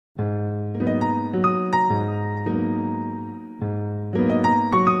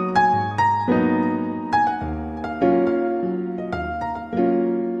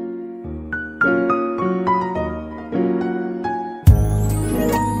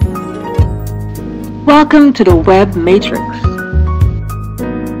Welcome to the web matrix.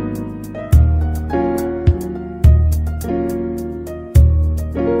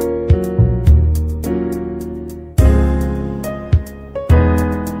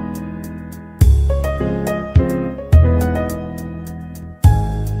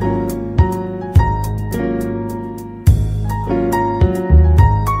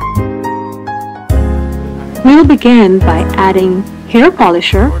 We'll begin by adding hair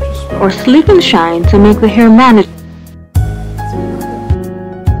polisher or sleek and shine to make the hair manageable.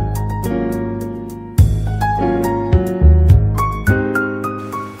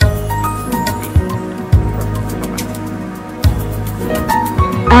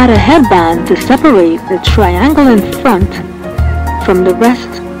 Add a headband to separate the triangle in front from the rest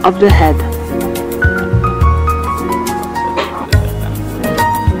of the head.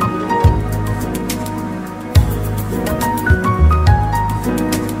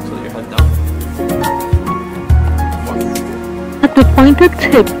 At the pointed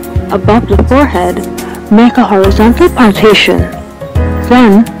tip above the forehead, make a horizontal partition.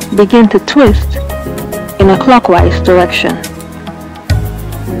 Then begin to twist in a clockwise direction.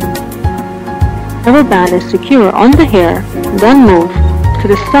 The rubber band is secure on the hair, then move to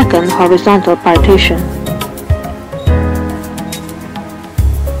the second horizontal partition.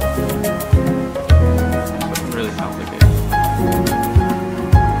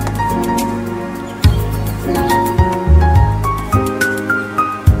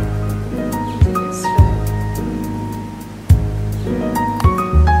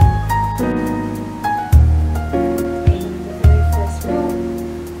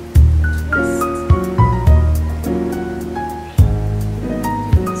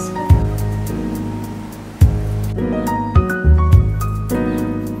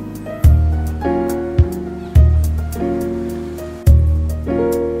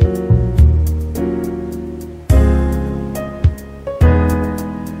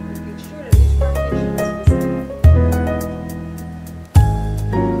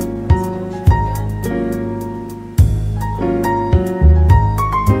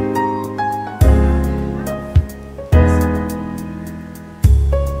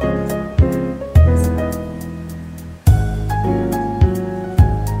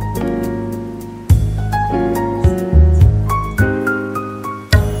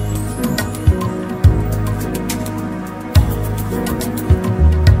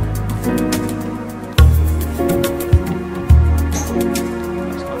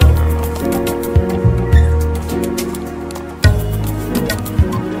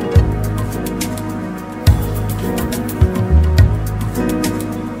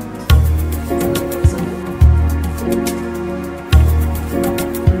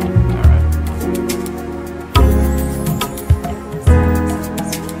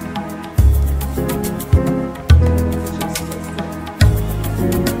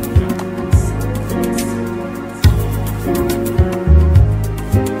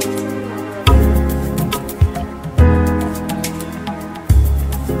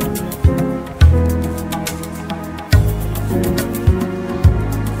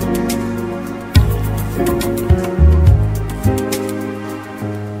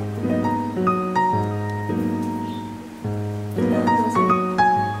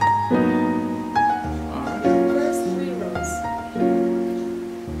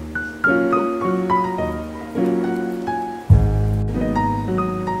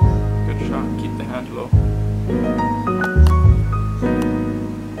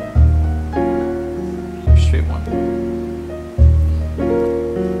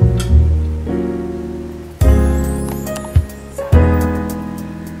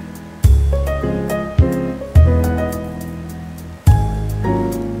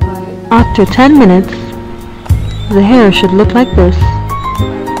 After 10 minutes, the hair should look like this.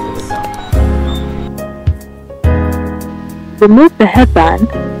 Remove the headband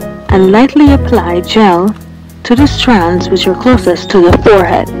and lightly apply gel to the strands which are closest to the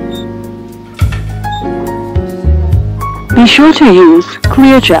forehead. Be sure to use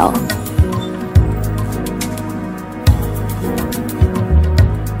clear gel.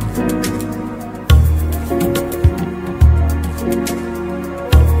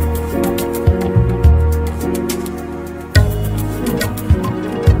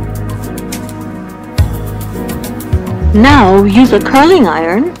 Now use a curling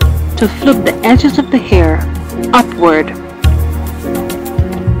iron to flip the edges of the hair upward.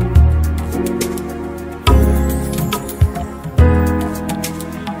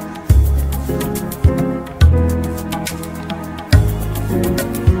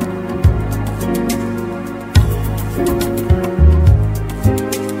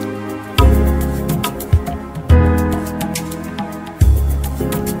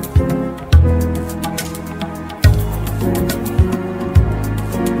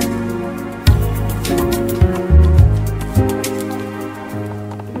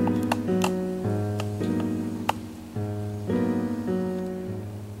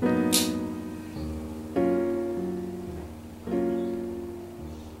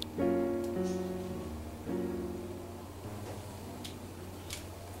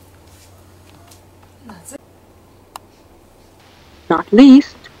 Not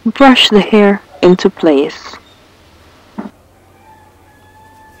least, brush the hair into place.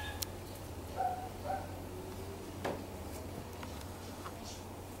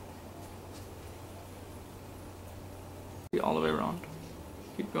 All the way around.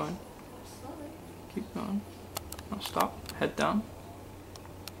 Keep going. Keep going. Now stop. Head down.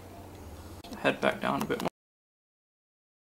 Head back down a bit more.